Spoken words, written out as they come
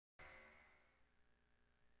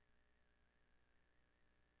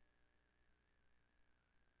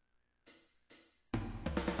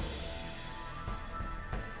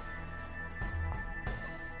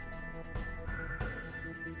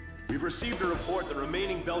We've received a report that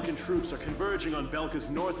remaining Belkan troops are converging on Belka's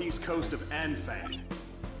northeast coast of Anfang.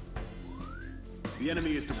 The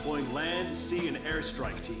enemy is deploying land, sea, and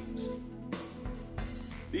airstrike teams.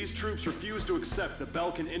 These troops refuse to accept the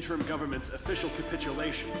Belkan interim government's official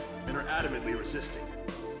capitulation and are adamantly resisting.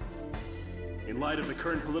 In light of the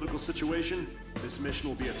current political situation, this mission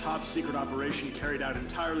will be a top-secret operation carried out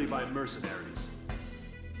entirely by mercenaries.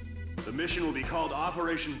 The mission will be called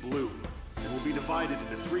Operation Bloom and will be divided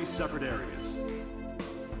into 3 separate areas.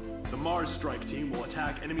 The Mars strike team will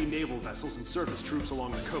attack enemy naval vessels and surface troops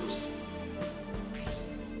along the coast.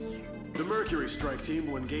 The Mercury strike team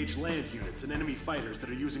will engage land units and enemy fighters that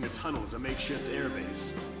are using a tunnel as a makeshift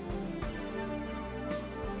airbase.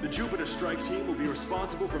 The Jupiter strike team will be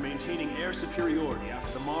responsible for maintaining air superiority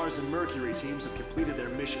after the Mars and Mercury teams have completed their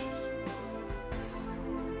missions.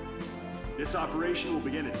 This operation will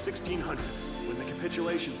begin at 1600, when the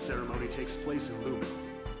capitulation ceremony takes place in Lumen.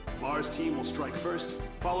 Mars team will strike first,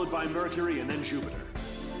 followed by Mercury and then Jupiter.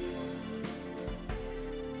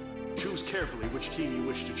 Choose carefully which team you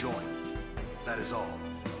wish to join. That is all.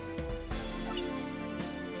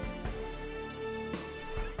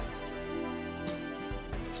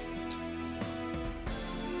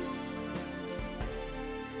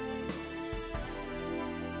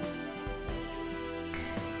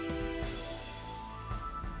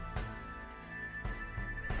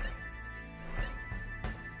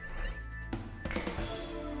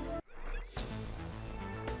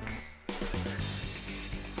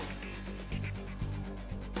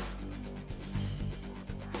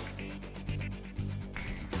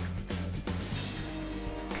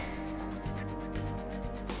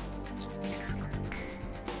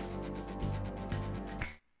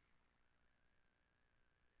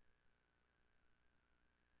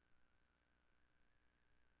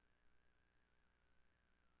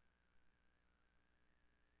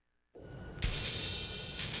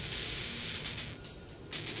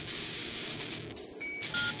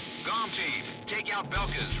 Team, take out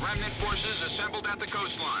Belka's remnant forces assembled at the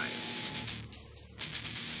coastline.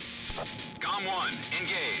 Com 1,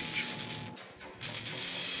 engage.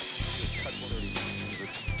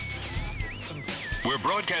 We're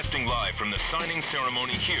broadcasting live from the signing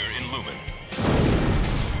ceremony here in Lumen.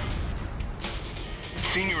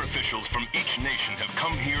 Senior officials from each nation have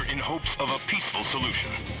come here in hopes of a peaceful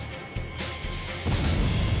solution.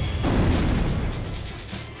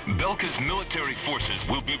 Belka's military forces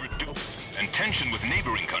will be reduced, and tension with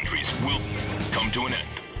neighboring countries will come to an end.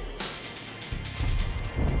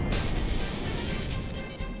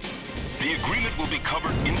 The agreement will be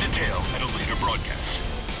covered in detail at a later broadcast.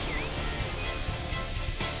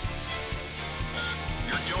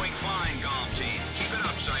 You're doing fine, Golf Team. Keep it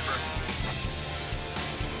up, Cypher.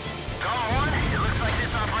 Golf 1, it looks like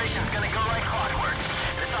this operation's gonna go like clockwork.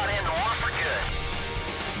 This ought to end the war for good.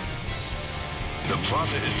 The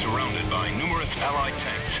plaza is surrounded by numerous Allied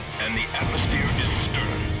tanks, and the atmosphere is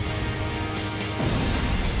stern.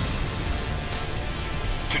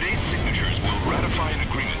 Today's signatures will ratify an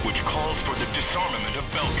agreement which calls for the disarmament of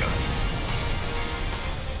Belka.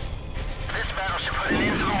 This battle should put an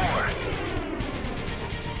end to the war.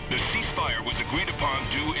 The ceasefire was agreed upon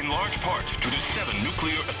due in large part to the 7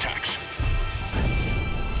 nuclear attacks.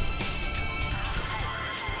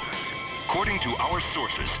 According to our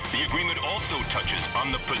sources, the agreement also touches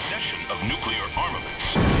on the possession of nuclear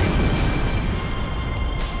armaments.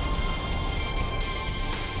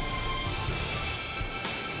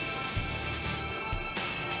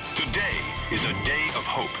 Today is a day of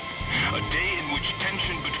hope, a day in which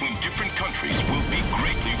tension between different countries will be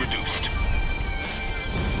greatly reduced.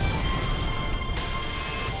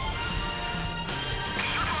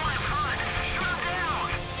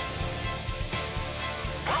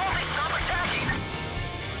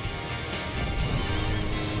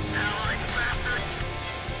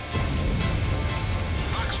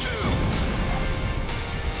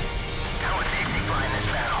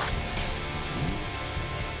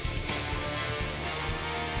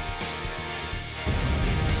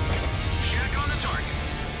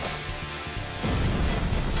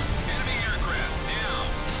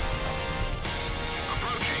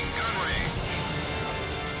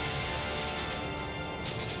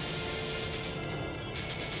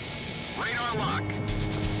 Radar lock.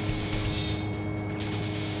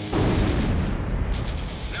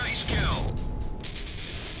 Nice kill.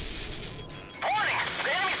 Warning!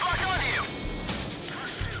 The enemy's locked onto you!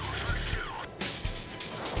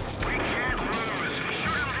 We can't lose.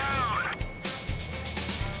 Shoot him down!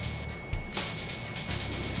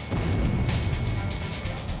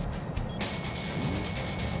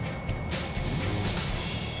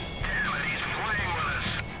 Damn it, he's playing with us.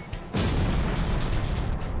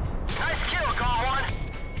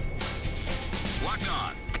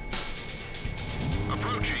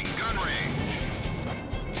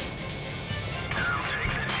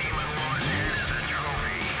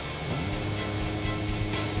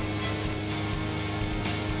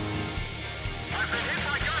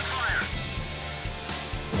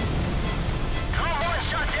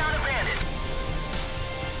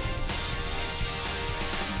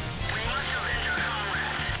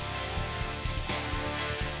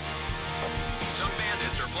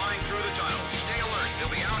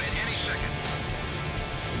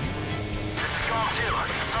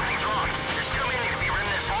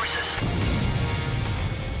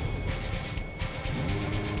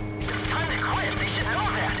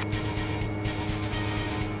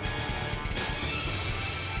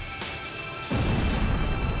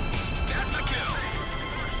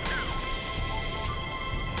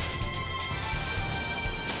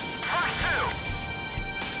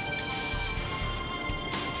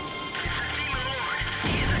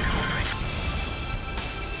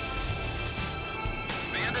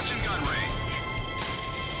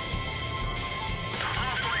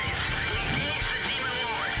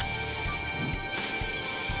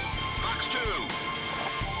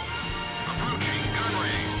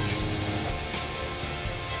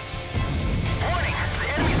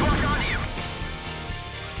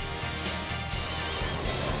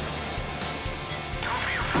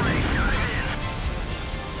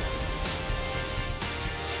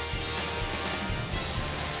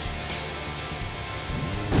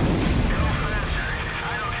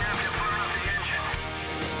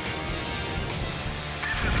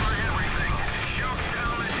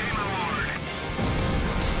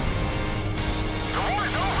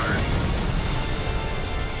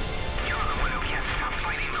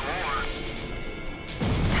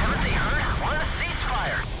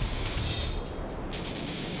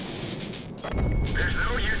 There's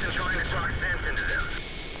no use in trying to talk sense into them.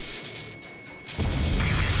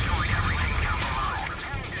 We've destroyed everything down below.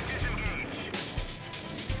 Preparing to disengage.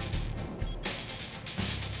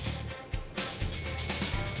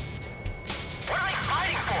 What are they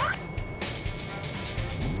fighting for?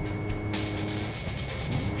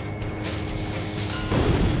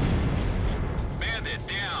 Bandit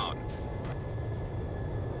down.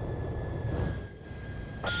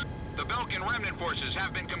 The Belkan remnant forces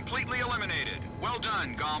have been completely eliminated. Well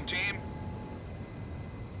done, GOM team.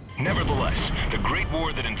 Nevertheless, the great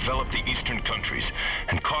war that enveloped the eastern countries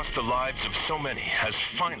and cost the lives of so many has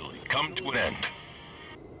finally come to an end.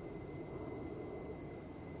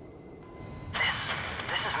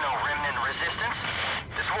 This is no remnant resistance.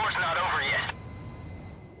 This war's not over yet.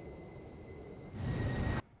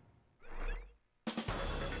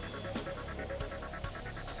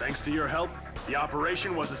 Thanks to your help, the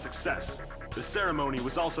operation was a success. The ceremony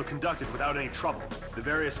was also conducted without any trouble. The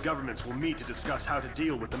various governments will meet to discuss how to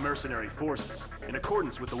deal with the mercenary forces, in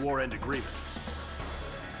accordance with the war end agreement.